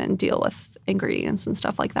food and deal with ingredients and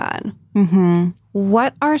stuff like that.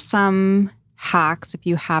 What are some hacks, if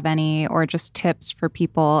you have any, or just tips for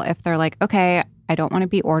people if they're okay, I don't want to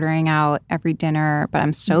be ordering out every dinner, but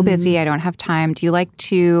I'm so busy, I don't have time. Do you like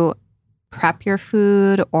to prep your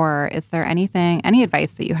food, or is there any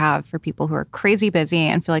advice that you have for people who are crazy busy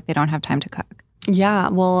and feel like they don't have time to cook? Yeah,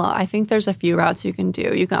 well, I think there's a few routes you can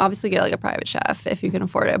do. You can obviously get a private chef if you can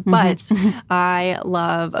afford it, but I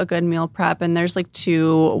love a good meal prep, and there's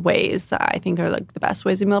 2 ways that I think are the best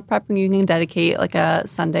ways of meal prepping. You can dedicate a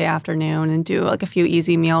Sunday afternoon and do a few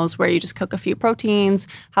easy meals where you just cook a few proteins,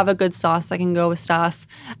 have a good sauce that can go with stuff,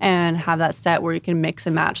 and have that set where you can mix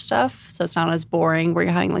and match stuff, so it's not as boring where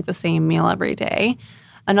you're having the same meal every day.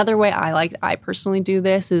 Another way I personally do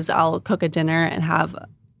this is I'll cook a dinner and have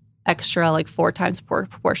extra like 4 times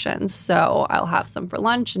portions. So I'll have some for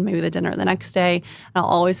lunch and maybe the dinner the next day. And I'll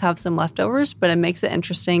always have some leftovers, but it makes it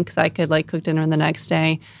interesting because I could like cook dinner the next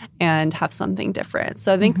day and have something different.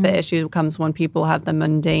 So I think the issue comes when people have the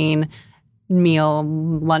mundane meal,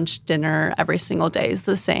 lunch, dinner, every single day is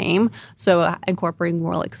the same. So incorporating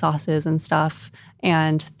more like sauces and stuff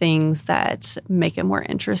and things that make it more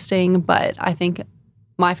interesting. But I think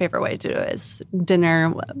my favorite way to do it is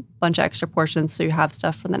dinner, a bunch of extra portions so you have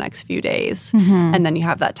stuff for the next few days. And then you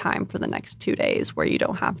have that time for the next 2 days where you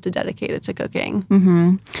don't have to dedicate it to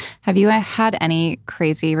cooking. Have you had any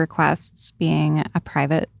crazy requests being a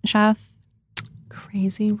private chef?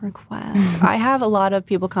 Crazy request. I have a lot of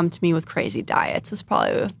people come to me with crazy diets. It's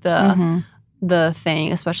probably the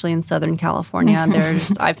thing, especially in Southern California.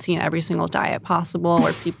 I've seen every single diet possible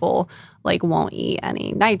where people like won't eat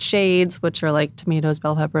any nightshades, which are like tomatoes,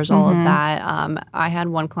 bell peppers, all of that. I had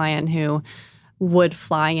one client who would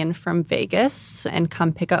fly in from Vegas and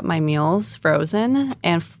come pick up my meals frozen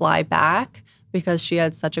and fly back because she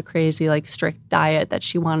had such a crazy, like, strict diet that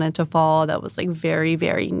she wanted to follow that was, like, very,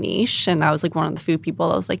 very niche. And I was, like, one of the few people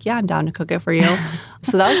that was like, yeah, I'm down to cook it for you.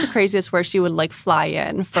 So that was the craziest where she would, like, fly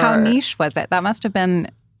in for... How niche was it? That must have been...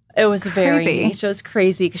 It was very niche. It was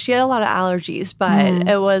crazy because she had a lot of allergies, but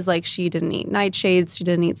it was like she didn't eat nightshades. She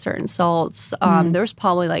didn't eat certain salts. There was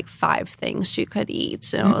probably like 5 things she could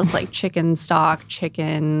eat. And it was like chicken stock,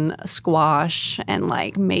 chicken, squash, and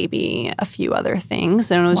like maybe a few other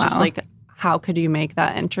things. And it was just like, how could you make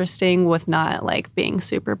that interesting with not like being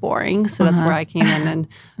super boring? So that's where I came in and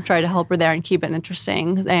tried to help her there and keep it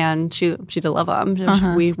interesting. And she did love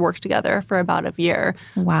them. We worked together for about a year.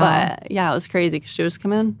 Wow. But yeah, it was crazy because she would just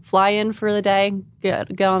come in, fly in for the day,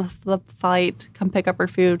 get on the flight, come pick up her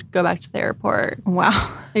food, go back to the airport.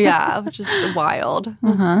 Wow. Yeah, which is wild.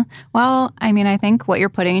 Well, I mean, I think what you're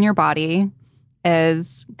putting in your body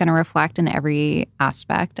is going to reflect in every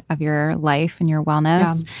aspect of your life and your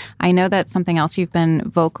wellness. I know that something else you've been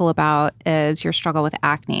vocal about is your struggle with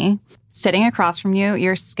acne. Sitting across from you,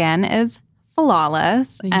 your skin is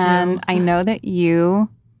flawless. Thank and you. I know that you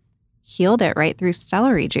healed it right through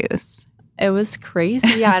celery juice. It was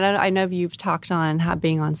crazy. Yeah, I know you've talked on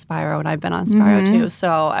being on Spiro, and I've been on Spiro too.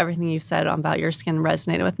 So everything you've said about your skin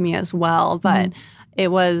resonated with me as well. But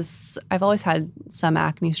I've always had some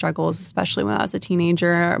acne struggles, especially when I was a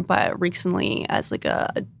teenager. But recently, as like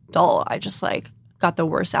a adult, I just like got the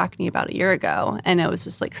worst acne about a year ago. And it was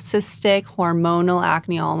just like cystic, hormonal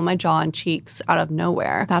acne all on my jaw and cheeks out of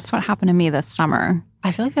nowhere. That's what happened to me this summer.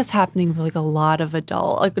 I feel like that's happening with like a lot of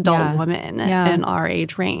adult women in our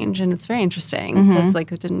age range. And it's very interesting because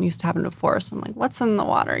like it didn't used to happen before. So I'm like, what's in the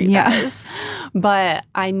water, you guys? But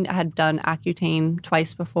I had done Accutane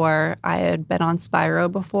twice before. I had been on Spiro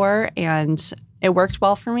before and it worked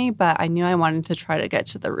well for me, but I knew I wanted to try to get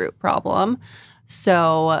to the root problem.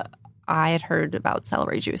 So I had heard about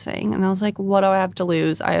celery juicing and I was like, what do I have to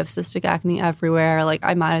lose? I have cystic acne everywhere. Like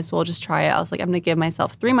I might as well just try it. I was like, I'm going to give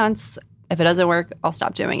myself 3 months. If it doesn't work, I'll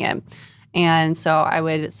stop doing it. And so I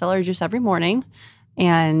would celery juice every morning.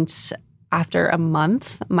 And after a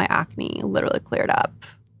month, my acne literally cleared up.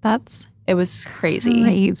 It was crazy.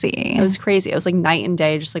 It was crazy. It was like night and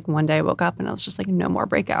day. Just like one day I woke up and I was just like, no more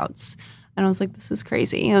breakouts. And I was like, this is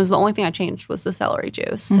crazy. And it was the only thing I changed was the celery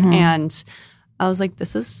juice. And I was like,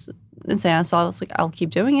 this is insane. So I was like, I'll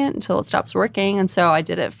keep doing it until it stops working. And so I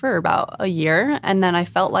did it for about a year. And then I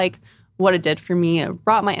felt like what it did for me, it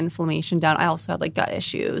brought my inflammation down. I also had like gut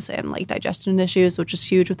issues and like digestion issues, which is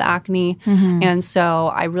huge with acne. And so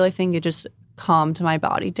I really think it just calmed my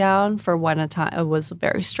body down for when it was a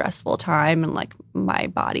very stressful time and like my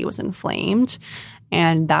body was inflamed.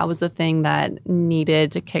 And that was the thing that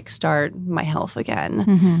needed to kickstart my health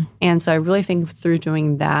again. And so I really think through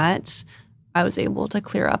doing that, I was able to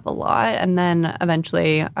clear up a lot. And then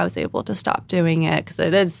eventually I was able to stop doing it because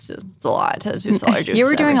it's a lot to do celery juice. You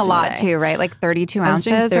were doing a lot too, right? Like 32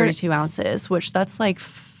 ounces? I was doing 32 ounces, which that's like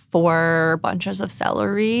 4 bunches of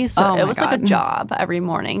celery. So it was like a job every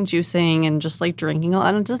morning, juicing and just like drinking.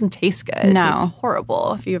 And it doesn't taste good. It tastes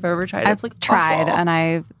horrible if you've ever tried it. It's like tried awful.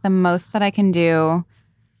 And the most that I can do,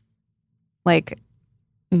 like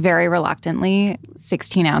very reluctantly,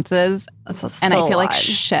 16 ounces. And I feel like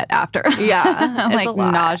shit after. Yeah. I'm like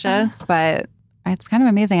nauseous, but it's kind of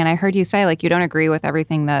amazing. And I heard you say like you don't agree with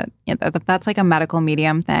everything that's like a medical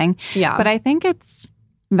medium thing. Yeah. But I think it's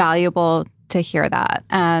valuable to hear that.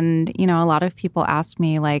 And, you know, a lot of people ask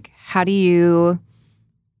me like, how do you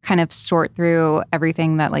kind of sort through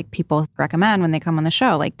everything that like people recommend when they come on the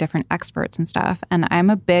show, like different experts and stuff. And I'm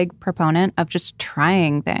a big proponent of just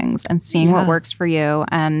trying things and seeing what works for you.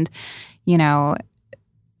 And, you know,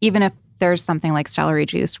 even if there's something like celery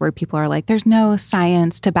juice where people are like, there's no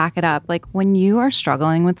science to back it up. Like when you are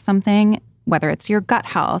struggling with something, whether it's your gut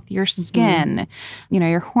health, your skin,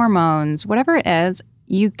 your hormones, whatever it is,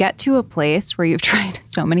 you get to a place where you've tried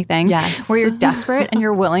so many things, where you're desperate and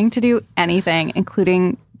you're willing to do anything,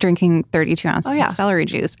 including drinking 32 ounces of celery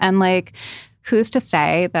juice. And like, who's to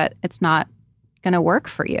say that it's not going to work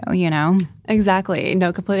for you, Exactly.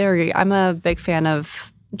 No, completely agree. I'm a big fan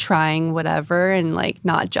of trying whatever and like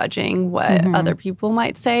not judging what other people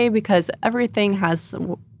might say, because everything has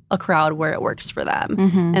a crowd where it works for them.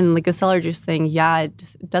 And like the celery juice thing,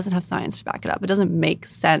 it doesn't have science to back it up. It doesn't make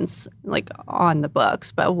sense like on the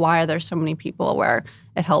books, but why are there so many people where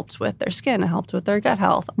it helped with their skin, it helped with their gut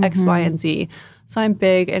health, X, Y, and Z. So I'm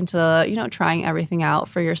big into, trying everything out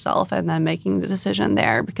for yourself and then making the decision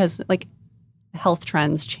there, because like health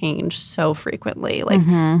trends change so frequently. Like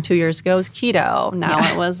 2 years ago it was keto.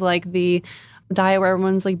 Now it was like the diet where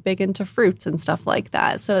everyone's like big into fruits and stuff like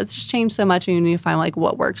that. So it's just changed so much, and you need to find like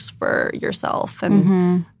what works for yourself.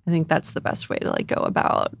 And I think that's the best way to like go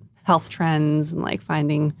about health trends and like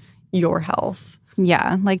finding your health.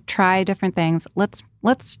 Yeah, like try different things. Let's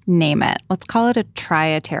name it. Let's call it a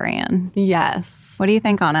trietarian. Yes. What do you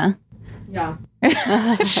think, Anna? Yeah.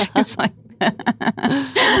 She's like,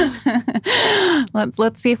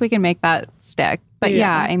 let's see if we can make that stick. But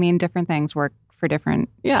I mean, different things work for different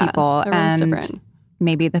people, and different.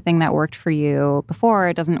 Maybe the thing that worked for you before,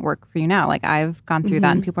 it doesn't work for you now. Like I've gone through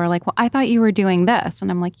that, and people are like, well, I thought you were doing this. And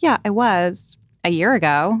I'm like, yeah, I was a year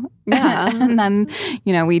ago. Yeah. And then,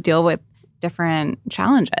 we deal with different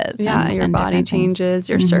challenges. Yeah, your body changes,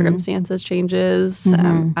 your circumstances changes.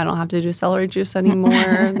 I don't have to do celery juice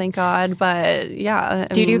anymore, thank God. But yeah.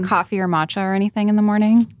 Do you do coffee or matcha or anything in the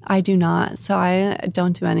morning? I do not. So I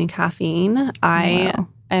don't do any caffeine. I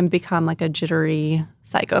am become like a jittery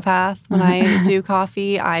psychopath when I do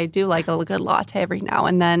coffee. I do like a good latte every now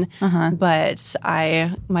and then, but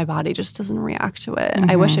my body just doesn't react to it.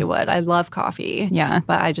 I wish it would. I love coffee. Yeah.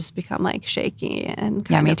 But I just become like shaky and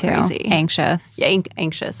kind of crazy. Anxious. Yeah,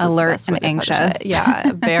 anxious. Alert and anxious.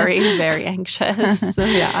 Yeah, very, very anxious.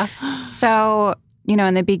 Yeah. So,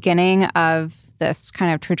 in the beginning of this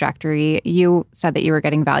kind of trajectory, you said that you were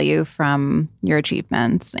getting value from your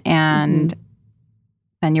achievements, and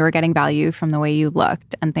then you were getting value from the way you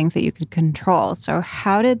looked and things that you could control. So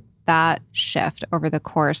how did that shift over the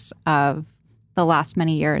course of the last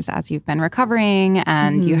many years as you've been recovering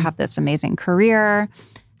and you have this amazing career?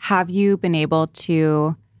 Have you been able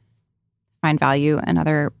to find value in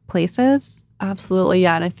other places? Absolutely,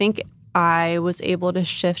 yeah. And I think I was able to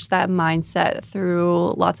shift that mindset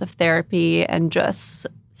through lots of therapy and just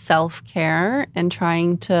self-care and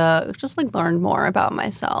trying to just like learn more about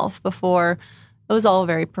myself. Before, it was all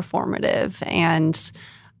very performative, and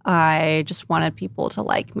I just wanted people to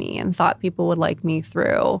like me and thought people would like me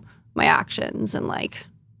through my actions and like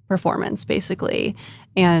performance, basically.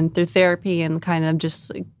 And through therapy and kind of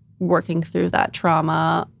just like working through that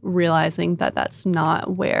trauma, realizing that that's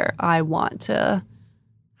not where I want to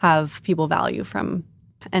have people value from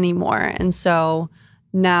anymore. And so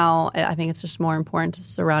now I think it's just more important to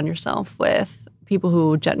surround yourself with people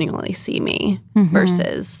who genuinely see me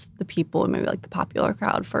versus the people, maybe like the popular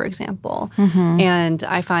crowd, for example. And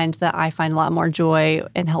I find that I find a lot more joy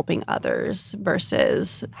in helping others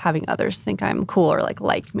versus having others think I'm cool or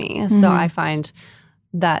like me. So I find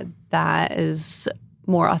that that is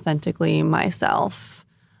more authentically myself.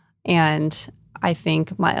 And I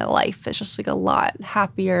think my life is just like a lot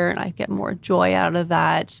happier, and I get more joy out of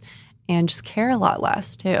that and just care a lot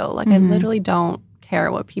less too. Like I literally don't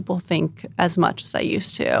care what people think as much as I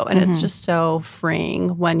used to. And it's just so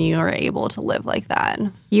freeing when you are able to live like that.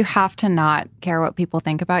 You have to not care what people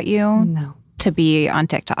think about you to be on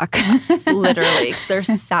TikTok. Literally, because they're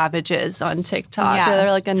savages on TikTok. Yeah.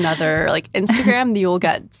 They're like another, like Instagram, you'll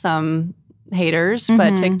get some haters,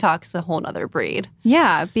 but TikTok's a whole nother breed.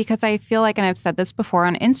 Yeah, because I feel like, and I've said this before,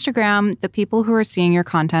 on Instagram, the people who are seeing your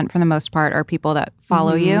content for the most part are people that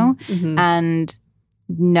follow you and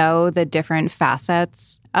know the different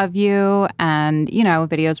facets of you. And,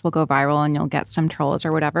 videos will go viral and you'll get some trolls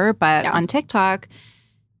or whatever. But on TikTok,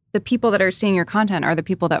 the people that are seeing your content are the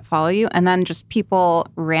people that follow you, and then just people,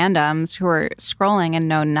 randoms who are scrolling and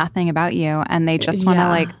know nothing about you, and they just want to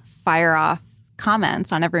like fire off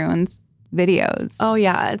comments on everyone's videos. Oh,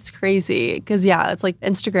 yeah. It's crazy. Because, it's like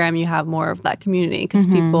Instagram, you have more of that community because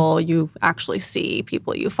people, you actually see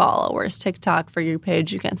people you follow. Whereas TikTok, for your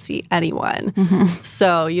page, you can't see anyone.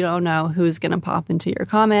 So you don't know who's going to pop into your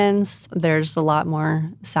comments. There's a lot more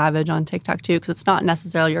savage on TikTok, too, because it's not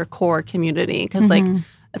necessarily your core community. Because, like,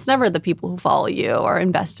 it's never the people who follow you or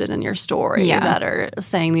invested in your story that are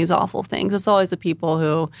saying these awful things. It's always the people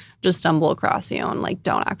who just stumble across you and like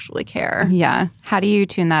don't actually care. Yeah. How do you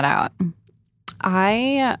tune that out?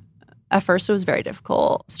 At first it was very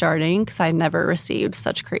difficult starting because I never received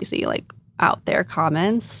such crazy like out there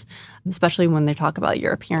comments, especially when they talk about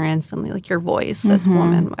your appearance and like your voice as a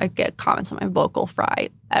woman. I get comments on my vocal fry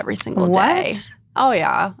every single day. Oh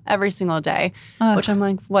yeah, every single day, which I'm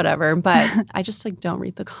like, whatever. But I just like don't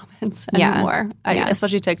read the comments anymore.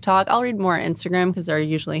 Especially TikTok. I'll read more Instagram because they're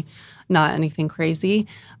usually not anything crazy.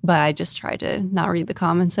 But I just try to not read the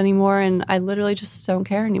comments anymore. And I literally just don't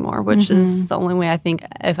care anymore, which is the only way I think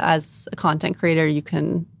if as a content creator you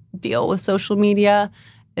can deal with social media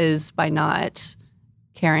is by not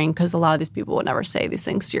caring, because a lot of these people would never say these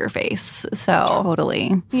things to your face. So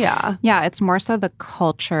Totally. Yeah. Yeah, it's more so the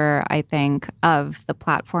culture, I think, of the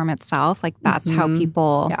platform itself. Like that's how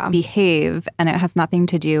people behave, and it has nothing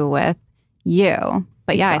to do with you.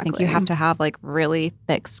 But yeah, I think you have to have like really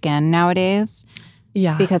thick skin nowadays.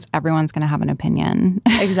 Yeah. Because everyone's going to have an opinion.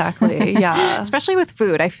 Exactly. Yeah. Especially with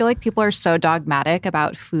food. I feel like people are so dogmatic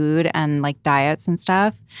about food and like diets and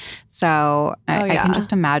stuff. So I can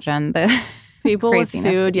just imagine the people with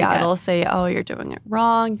food, they'll say, oh, you're doing it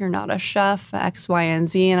wrong. You're not a chef, X, Y, and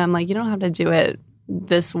Z. And I'm like, you don't have to do it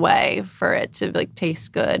this way for it to like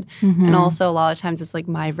taste good. And also a lot of times it's like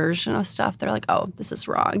my version of stuff. They're like, oh, this is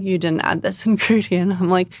wrong. You didn't add this ingredient. I'm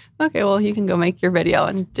like, okay, well, you can go make your video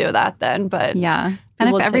and do that then. But yeah.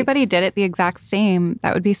 And if everybody did it the exact same,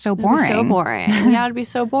 that would be so boring. It'd be so boring. Yeah, it'd be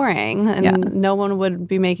so boring. And no one would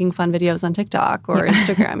be making fun videos on TikTok or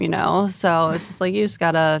Instagram, you know? So it's just like you just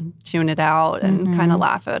got to tune it out and kind of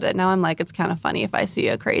laugh at it. Now I'm like, it's kind of funny if I see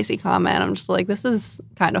a crazy comment. I'm just like, this is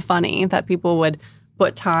kind of funny that people would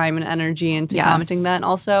put time and energy into commenting that. And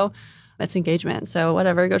also, it's engagement. So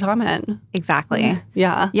whatever, go comment. Exactly.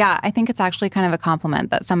 Yeah. Yeah, I think it's actually kind of a compliment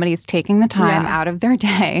that somebody's taking the time out of their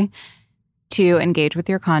day to engage with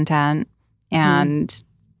your content and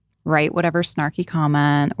write whatever snarky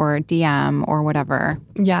comment or DM or whatever.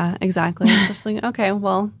 Yeah, exactly. It's just like, okay,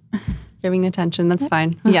 well, giving attention, that's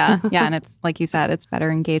fine. Yeah. And it's like you said, it's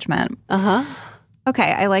better engagement.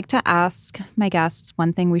 Okay, I like to ask my guests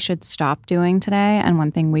one thing we should stop doing today and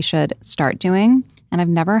one thing we should start doing. And I've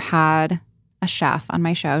never had a chef on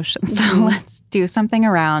my show, so let's do something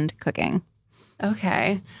around cooking.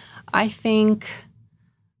 Okay. I think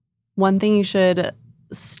one thing you should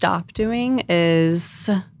stop doing is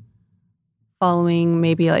following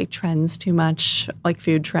maybe like trends too much, like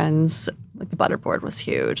food trends. Like the butter board was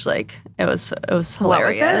huge. Like it was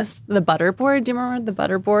hilarious. The butter board. Do you remember the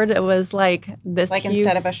butter board? It was like this. Like huge,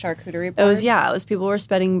 instead of a charcuterie board? It was people were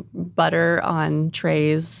spreading butter on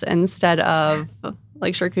trays instead of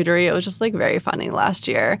like charcuterie. It was just like very funny last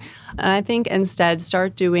year. And I think instead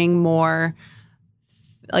start doing more,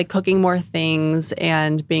 like cooking more things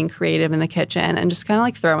and being creative in the kitchen and just kind of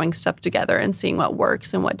like throwing stuff together and seeing what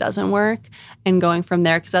works and what doesn't work and going from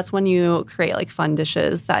there, because that's when you create like fun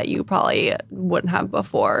dishes that you probably wouldn't have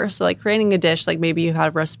before. So like creating a dish, like maybe you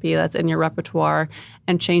have a recipe that's in your repertoire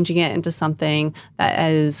and changing it into something that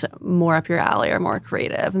is more up your alley or more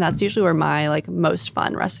creative. And that's usually where my like most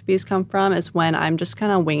fun recipes come from, is when I'm just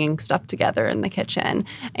kind of winging stuff together in the kitchen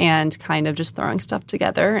and kind of just throwing stuff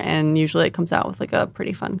together, and usually it comes out with like a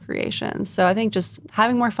pretty fun creation. So I think just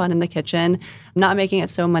having more fun in the kitchen, not making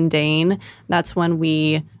it so mundane. That's when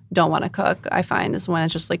we don't want to cook, I find, is when it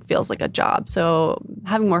just like feels like a job. So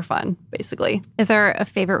having more fun, basically. Is there a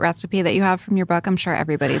favorite recipe that you have from your book? I'm sure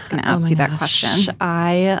everybody's going to ask you that question.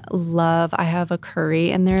 I have a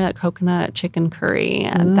curry in there, that coconut chicken curry.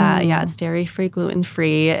 And it's dairy-free,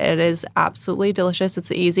 gluten-free. It is absolutely delicious. It's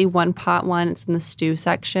the easy one-pot one. It's in the stew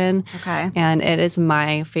section. Okay. And it is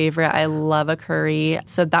my favorite. I love a curry.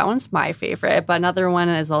 So that one's my favorite. But another one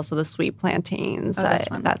is also the sweet plantains. Oh, this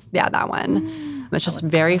one. That one. It's just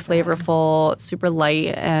very flavorful, super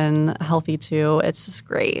light and healthy too. It's just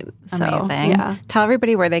great. Amazing. Yeah. Tell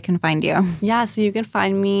everybody where they can find you. Yeah, so you can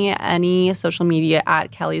find me any social media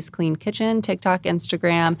at Kelly's Clean Kitchen, TikTok,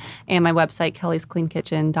 Instagram, and my website,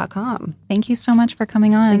 kellyscleankitchen.com. Thank you so much for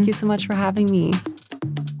coming on. Thank you so much for having me.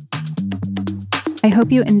 I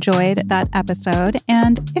hope you enjoyed that episode,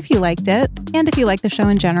 and if you liked it, and if you like the show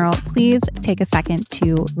in general, please take a second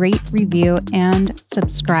to rate, review, and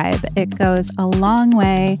subscribe. It goes a long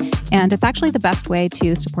way, and it's actually the best way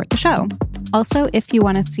to support the show. Also, if you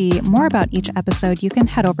want to see more about each episode, you can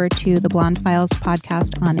head over to the Blonde Files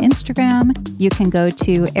podcast on Instagram. You can go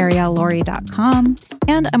to ariellaurie.com,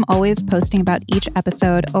 and I'm always posting about each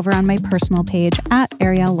episode over on my personal page at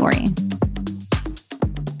ariellaurie.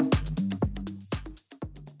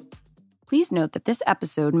 Please note that this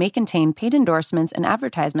episode may contain paid endorsements and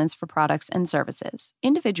advertisements for products and services.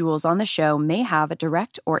 Individuals on the show may have a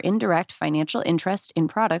direct or indirect financial interest in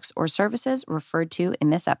products or services referred to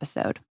in this episode.